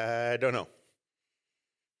that? I don't know.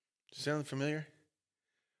 Sound familiar?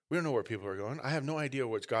 We don't know where people are going. I have no idea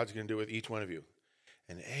what God's going to do with each one of you.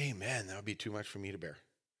 And amen, that would be too much for me to bear.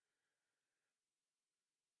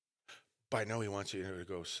 But I know he wants you to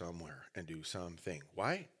go somewhere and do something.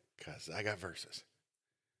 Why? Because I got verses.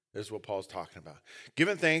 This is what Paul's talking about.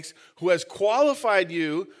 Giving thanks, who has qualified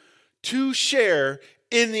you to share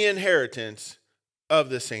in the inheritance of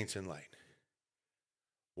the saints in light.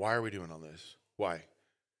 Why are we doing all this? Why?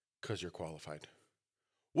 Because you're qualified.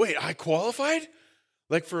 Wait, I qualified?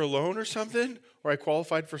 Like for a loan or something? Or I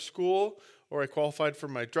qualified for school? Or I qualified for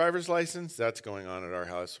my driver's license? That's going on at our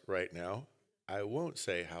house right now. I won't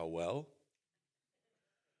say how well.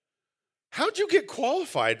 How'd you get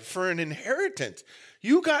qualified for an inheritance?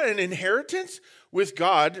 You got an inheritance with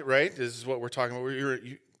God, right? This is what we're talking about.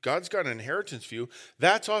 God's got an inheritance for you.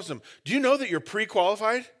 That's awesome. Do you know that you're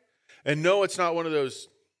pre-qualified? And no, it's not one of those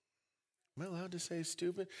Am I allowed to say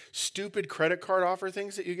stupid? Stupid credit card offer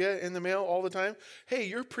things that you get in the mail all the time? Hey,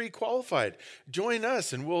 you're pre-qualified. Join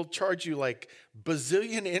us and we'll charge you like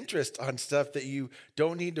bazillion interest on stuff that you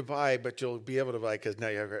don't need to buy, but you'll be able to buy because now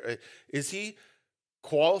you have. Is he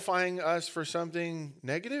qualifying us for something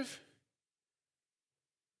negative?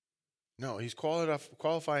 No, he's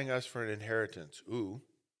qualifying us for an inheritance. Ooh,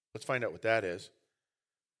 let's find out what that is.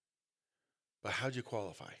 But how'd you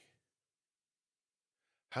qualify?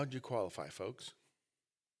 How'd you qualify, folks?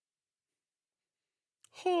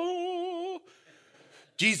 Oh,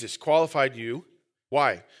 Jesus qualified you.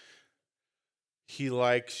 Why? He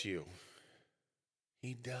likes you.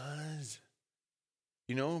 He does.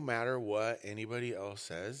 You know, no matter what anybody else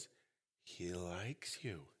says, he likes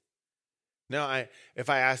you. Now, if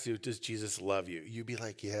I asked you, does Jesus love you? You'd be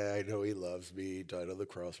like, yeah, I know he loves me. He died on the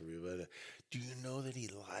cross for me. But do you know that he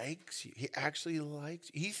likes you? He actually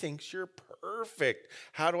likes you. He thinks you're perfect.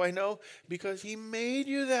 How do I know? Because he made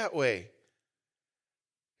you that way.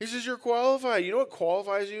 He says you're qualified. You know what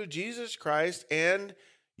qualifies you? Jesus Christ and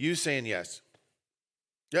you saying yes.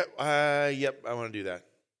 Yep, I want to do that.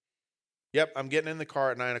 Yep, I'm getting in the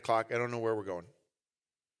car at 9 o'clock. I don't know where we're going.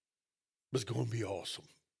 But it's going to be awesome.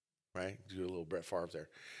 Right? Do a little Brett Favre there.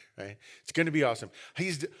 Right? It's going to be awesome.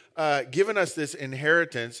 He's given us this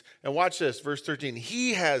inheritance. And watch this, verse 13.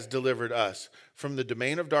 He has delivered us from the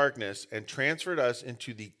domain of darkness and transferred us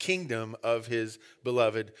into the kingdom of his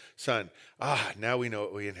beloved Son. Now we know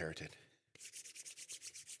what we inherited.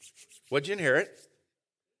 What'd you inherit?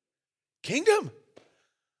 Kingdom.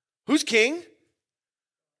 Who's king?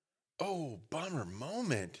 Oh, bummer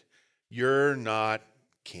moment. You're not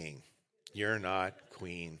king. You're not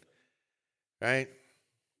queen. Right?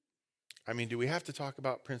 I mean, do we have to talk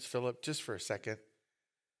about Prince Philip just for a second?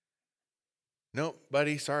 No,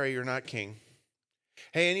 buddy, sorry, you're not king.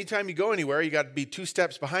 Hey, anytime you go anywhere, you got to be 2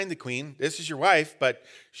 steps behind the queen. This is your wife, but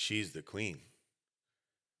she's the queen.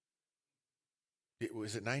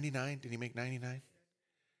 Was it 99? Did he make 99?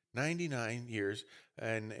 99 years,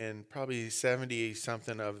 and probably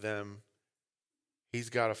 70-something of them,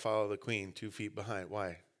 he's got to follow the queen 2 feet behind.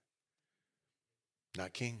 Why?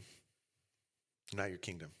 Not king. Not your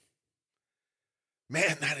kingdom.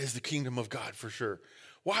 Man, that is the kingdom of God for sure.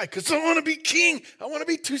 Why? Because I want to be king. I want to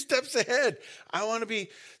be 2 steps ahead. I want to be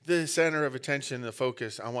the center of attention, the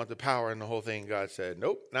focus. I want the power and the whole thing. God said,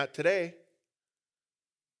 nope, not today.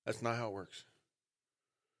 That's not how it works.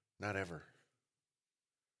 Not ever.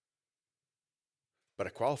 But I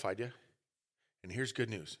qualified you. And here's good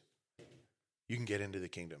news. You can get into the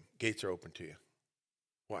kingdom. Gates are open to you.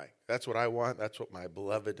 Why? That's what I want. That's what my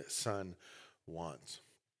beloved Son wants.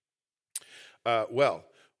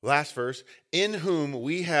 Last verse. In whom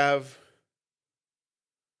we have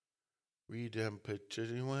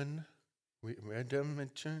redemption.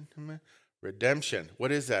 Redemption.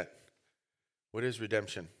 What is that? What is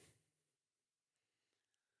redemption?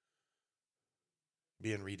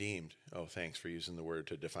 Being redeemed. Oh, thanks for using the word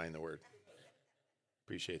to define the word.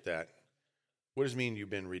 Appreciate that. What does it mean you've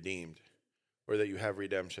been redeemed? Or that you have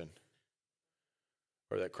redemption?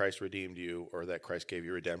 Or that Christ redeemed you? Or that Christ gave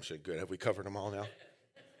you redemption? Good. Have we covered them all now?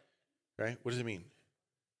 Right? What does it mean?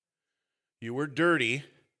 You were dirty.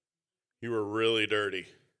 You were really dirty.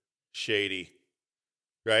 Shady.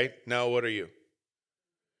 Right? Now what are you?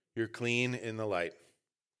 You're clean in the light.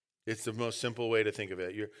 It's the most simple way to think of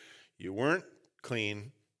it. You weren't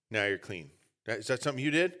clean. Now you're clean. Is that something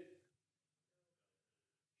you did?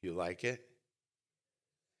 You like it?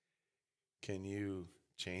 Can you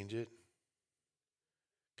change it?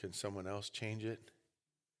 Can someone else change it?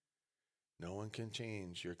 No one can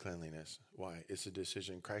change your cleanliness. Why? It's a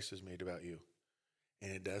decision Christ has made about you.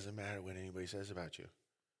 And it doesn't matter what anybody says about you.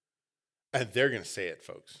 And they're going to say it,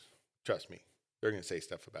 folks. Trust me. They're going to say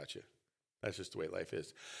stuff about you. That's just the way life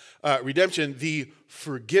is. Redemption, the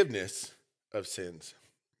forgiveness of sins.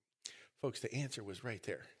 Folks, the answer was right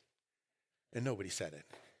there. And nobody said it.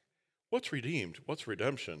 What's redeemed? What's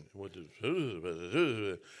redemption?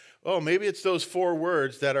 Oh, maybe it's those 4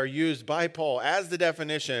 words that are used by Paul as the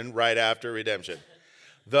definition right after redemption.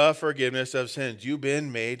 The forgiveness of sins. You've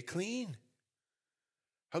been made clean.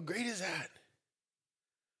 How great is that?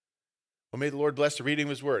 Well, may the Lord bless the reading of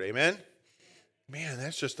his word. Amen? Man,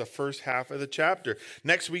 that's just the first half of the chapter.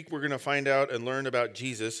 Next week, we're going to find out and learn about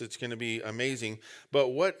Jesus. It's going to be amazing. But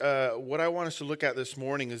what I want us to look at this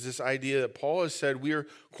morning is this idea that Paul has said we are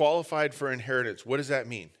qualified for inheritance. What does that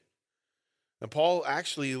mean? And Paul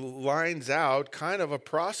actually lines out kind of a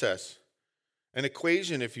process, an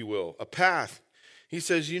equation, if you will, a path. He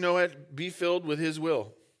says, you know what? Be filled with his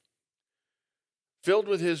will. Filled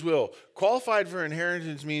with his will. Qualified for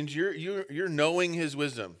inheritance means you're knowing his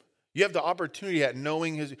wisdom. You have the opportunity at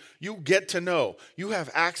knowing his, you get to know. You have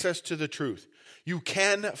access to the truth. You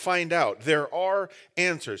can find out. There are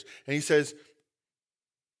answers. And he says,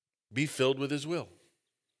 be filled with his will.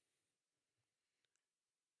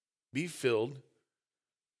 Be filled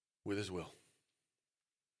with his will.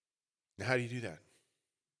 Now, how do you do that?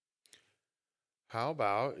 How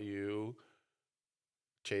about you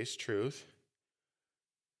chase truth,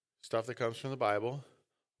 stuff that comes from the Bible,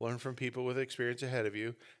 learn from people with experience ahead of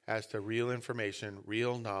you as to real information,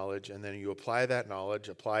 real knowledge, and then you apply that knowledge.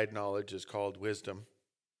 Applied knowledge is called wisdom.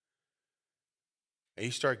 And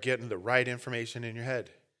you start getting the right information in your head.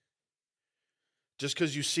 Just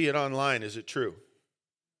because you see it online, is it true?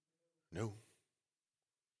 No.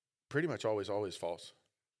 Pretty much always false.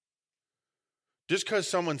 Just because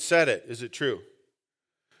someone said it, is it true?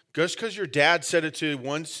 Just because your dad said it to you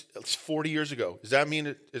once 40 years ago, does that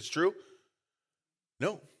mean it's true?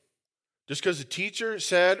 No. Just because a teacher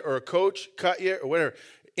said or a coach cut you or whatever,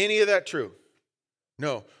 any of that true?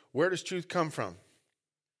 No. Where does truth come from?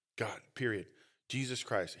 God, period. Jesus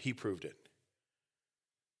Christ, he proved it.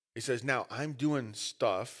 He says, now I'm doing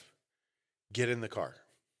stuff, get in the car.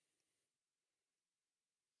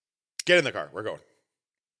 Get in the car, we're going.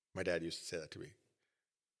 My dad used to say that to me.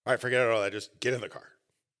 All right, forget all that, just get in the car.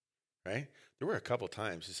 Right? There were a couple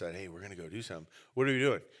times he said, hey, we're going to go do something. What are we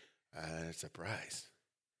doing? It's a surprise.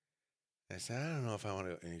 And I said, I don't know if I want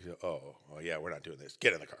to. And he said, oh, yeah, we're not doing this.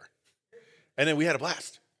 Get in the car. And then we had a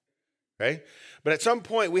blast. Right? But at some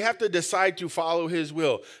point, we have to decide to follow his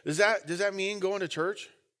will. Does that mean going to church?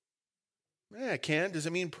 Yeah, it can. Does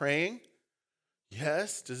it mean praying?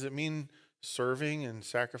 Yes. Does it mean serving and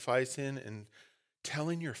sacrificing and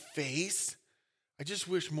telling your face? I just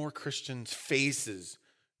wish more Christians' faces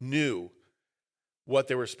knew what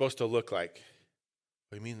they were supposed to look like.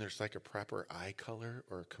 You mean there's like a proper eye color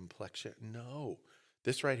or complexion? No.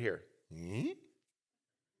 This right here.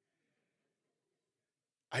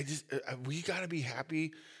 We got to be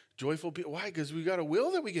happy, joyful people. Why? Because we got a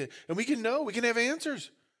will that we can, and we can know, we can have answers.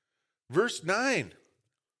 Verse 9.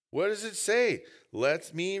 What does it say?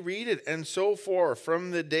 Let me read it. And so forth,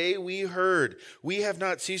 from the day we heard, we have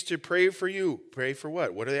not ceased to pray for you. Pray for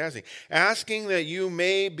what? What are they asking? Asking that you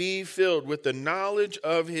may be filled with the knowledge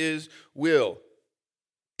of his will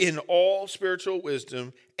in all spiritual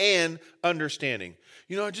wisdom and understanding.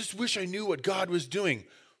 I just wish I knew what God was doing.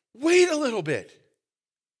 Wait a little bit.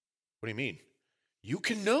 What do you mean? You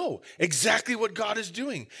can know exactly what God is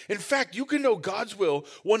doing. In fact, you can know God's will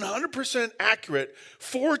 100% accurate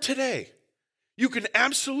for today. You can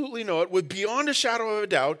absolutely know it with beyond a shadow of a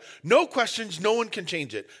doubt. No questions. No one can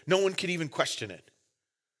change it. No one can even question it.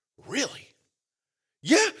 Really?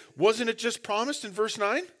 Yeah. Wasn't it just promised in verse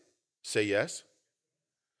 9? Say yes.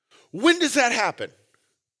 When does that happen?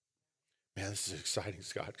 Man, this is exciting,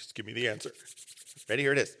 Scott. Just give me the answer. Ready?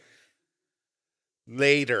 Here it is.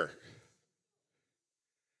 Later.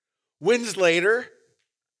 When's later?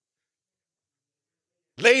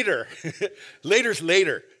 Later. Later's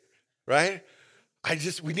later, right?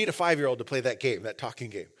 We need a 5-year-old to play that game, that talking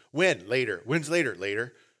game. When? Later. When's later?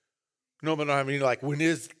 Later. No, but I mean, like, when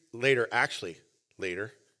is later actually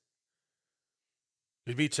later?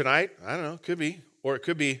 Could be tonight. I don't know. Could be. Or it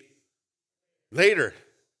could be later,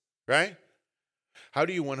 right? How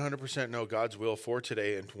do you 100% know God's will for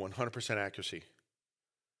today and 100% accuracy?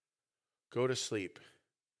 Go to sleep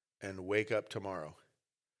and wake up tomorrow.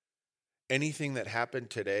 Anything that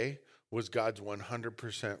happened today was God's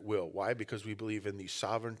 100% will. Why? Because we believe in the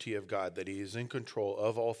sovereignty of God, that he is in control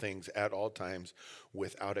of all things at all times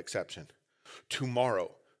without exception.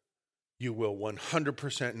 Tomorrow, you will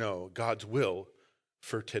 100% know God's will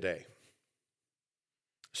for today.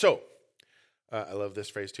 So, I love this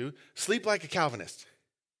phrase too. Sleep like a Calvinist.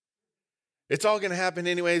 It's all going to happen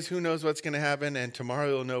anyways. Who knows what's going to happen? And tomorrow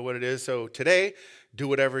you'll know what it is. So today, do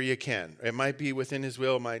whatever you can. It might be within his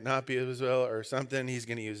will, might not be his will, or something. He's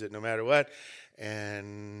going to use it no matter what.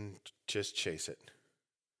 And just chase it.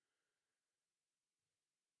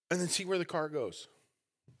 And then see where the car goes.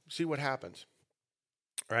 See what happens.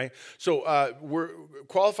 Right? So we're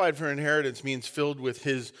qualified for inheritance means filled with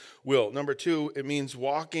his will. Number 2, it means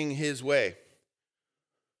walking his way.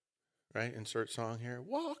 Right? Insert song here.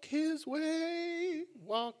 Walk his way.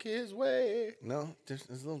 Walk his way. No, it's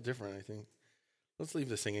a little different, I think. Let's leave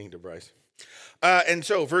the singing to Bryce. And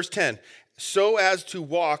so, verse 10. So as to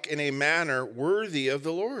walk in a manner worthy of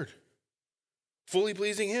the Lord, fully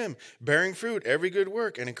pleasing him, bearing fruit, every good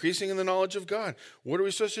work, and increasing in the knowledge of God. What are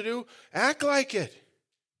we supposed to do? Act like it.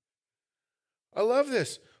 I love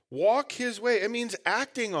this. Walk his way. It means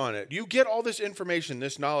acting on it. You get all this information,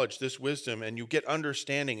 this knowledge, this wisdom, and you get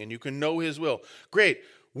understanding, and you can know his will. Great.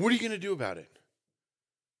 What are you going to do about it?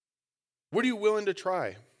 What are you willing to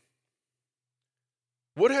try?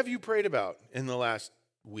 What have you prayed about in the last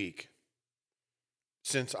week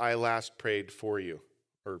since I last prayed for you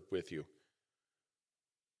or with you?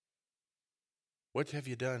 What have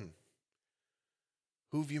you done?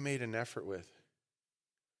 Who have you made an effort with?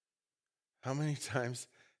 How many times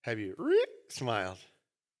have you smiled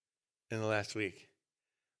in the last week?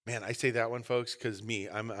 Man, I say that one, folks, because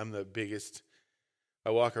I'm the biggest. I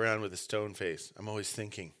walk around with a stone face. I'm always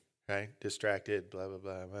thinking, right? Distracted, blah, blah,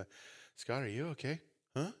 blah, blah. Scott, are you okay?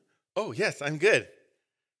 Huh? Oh, yes, I'm good,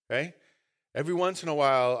 right? Every once in a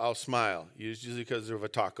while, I'll smile, usually because of a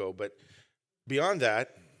taco. But beyond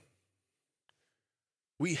that,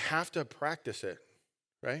 we have to practice it,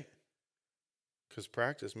 right? Because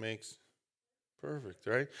practice makes perfect,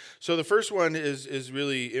 right? So the first one is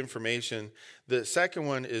really information. The second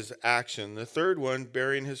one is action. The third one,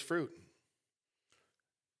 bearing his fruit.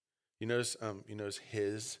 You notice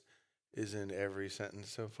his is in every sentence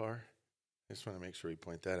so far. I just want to make sure we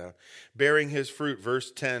point that out. Bearing his fruit,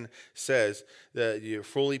 verse 10 says that you're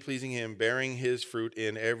fully pleasing him, bearing his fruit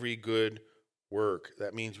in every good work.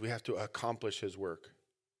 That means we have to accomplish his work.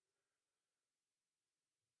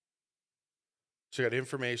 So we got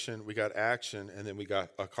information, we got action, and then we got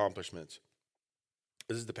accomplishments.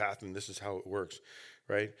 This is the path, and this is how it works,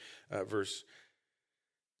 right? Verse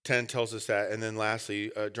 10 tells us that. And then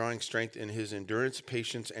lastly, drawing strength in his endurance,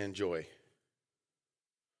 patience, and joy.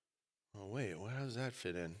 Oh, wait, how does that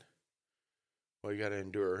fit in? Well, you got to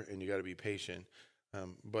endure, and you got to be patient.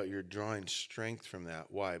 But you're drawing strength from that.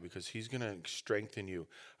 Why? Because he's going to strengthen you.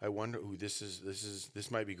 I wonder,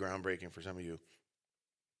 this might be groundbreaking for some of you.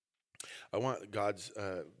 I want God's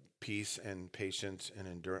peace and patience and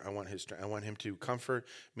endurance. I want his strength. I want him to comfort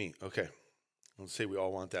me. Okay, let's say we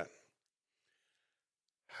all want that.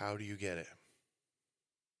 How do you get it?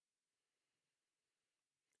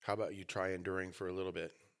 How about you try enduring for a little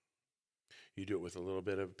bit? You do it with a little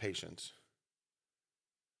bit of patience.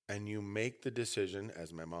 And you make the decision,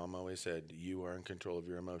 as my mom always said, you are in control of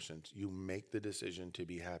your emotions. You make the decision to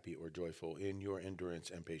be happy or joyful in your endurance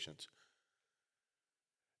and patience.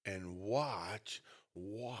 And watch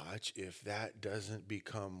if that doesn't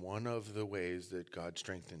become one of the ways that God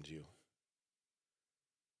strengthens you.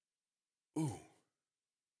 Ooh.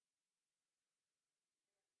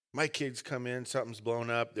 My kids come in, something's blown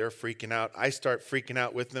up, they're freaking out. I start freaking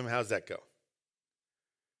out with them. How's that go?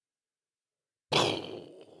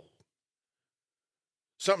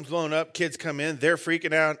 Something's blown up, kids come in, they're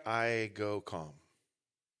freaking out. I go calm.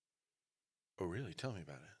 Oh, really? Tell me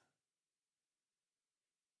about it.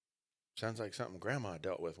 Sounds like something Grandma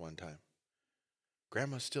dealt with one time.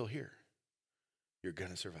 Grandma's still here. You're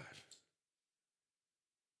going to survive.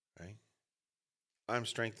 Right? I'm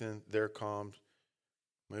strengthened. They're calmed.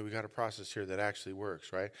 Maybe we got a process here that actually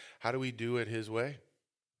works, right? How do we do it his way?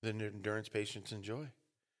 The endurance, patience, and joy.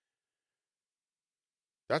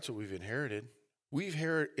 That's what we've inherited. We've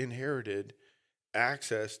inherited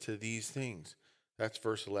access to these things. That's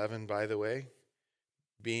verse 11, by the way.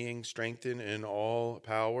 Being strengthened in all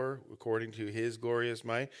power according to his glorious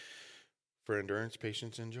might for endurance,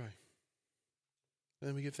 patience, and joy. And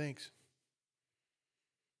then we give thanks.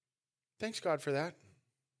 Thanks, God, for that.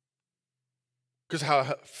 Because how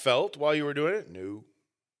it felt while you were doing it? No.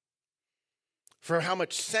 For how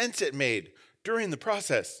much sense it made during the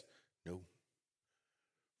process? No.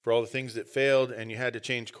 For all the things that failed and you had to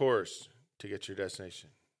change course to get your destination?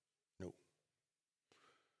 No.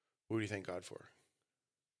 What do you thank God for?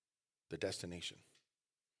 The destination.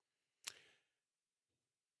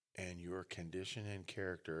 And your condition and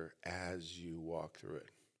character as you walk through it.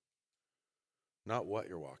 Not what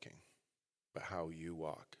you're walking, but how you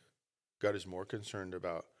walk. God is more concerned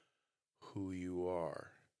about who you are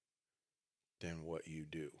than what you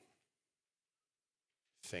do.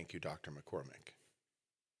 Thank you, Dr. McCormick,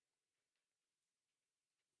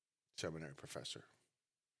 seminary professor.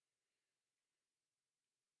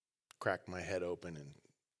 Cracked my head open and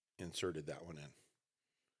inserted that one in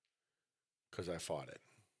because I fought it.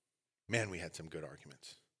 Man, we had some good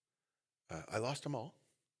arguments. I lost them all.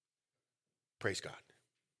 Praise God.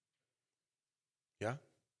 Yeah?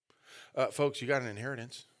 Folks, you got an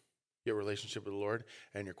inheritance. You have a relationship with the Lord,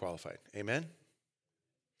 and you're qualified. Amen?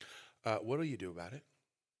 What do you do about it?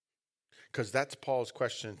 Because that's Paul's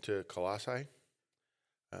question to Colossae.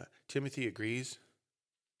 Timothy agrees.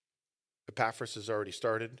 Epaphras has already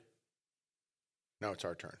started. Now it's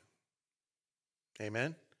our turn.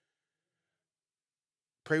 Amen?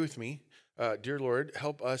 Pray with me. Dear Lord,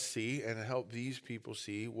 help us see and help these people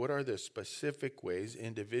see what are the specific ways,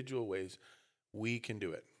 individual ways we can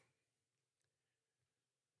do it.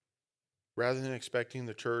 rather than expecting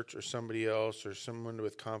the church or somebody else or someone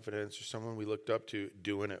with confidence or someone we looked up to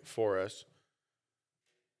doing it for us,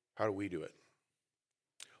 how do we do it?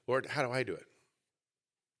 Lord, how do I do it?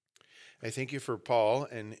 I thank you for Paul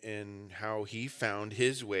and how he found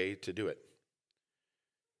his way to do it.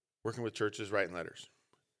 Working with churches, writing letters.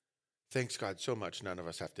 Thanks God so much none of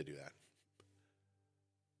us have to do that.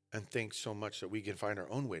 And thanks so much that we can find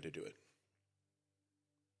our own way to do it.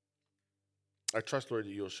 I trust, Lord,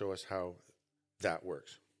 that you'll show us how that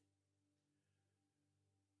works.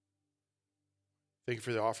 Thank you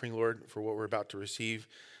for the offering, Lord, for what we're about to receive.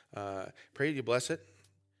 Pray you bless it.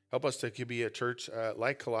 Help us to be a church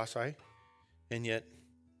like Colossae, and yet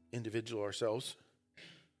individual ourselves.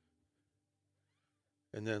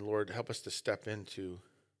 And then, Lord, help us to step into,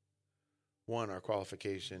 1, our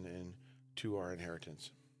qualification, and 2, our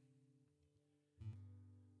inheritance.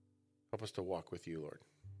 Help us to walk with you, Lord.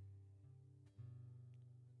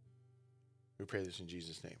 We pray this in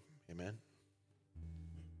Jesus' name. Amen.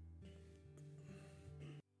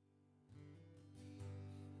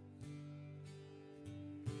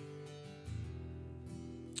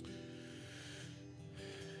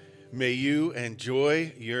 May you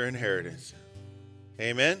enjoy your inheritance.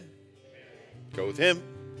 Amen. Go with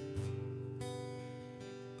him.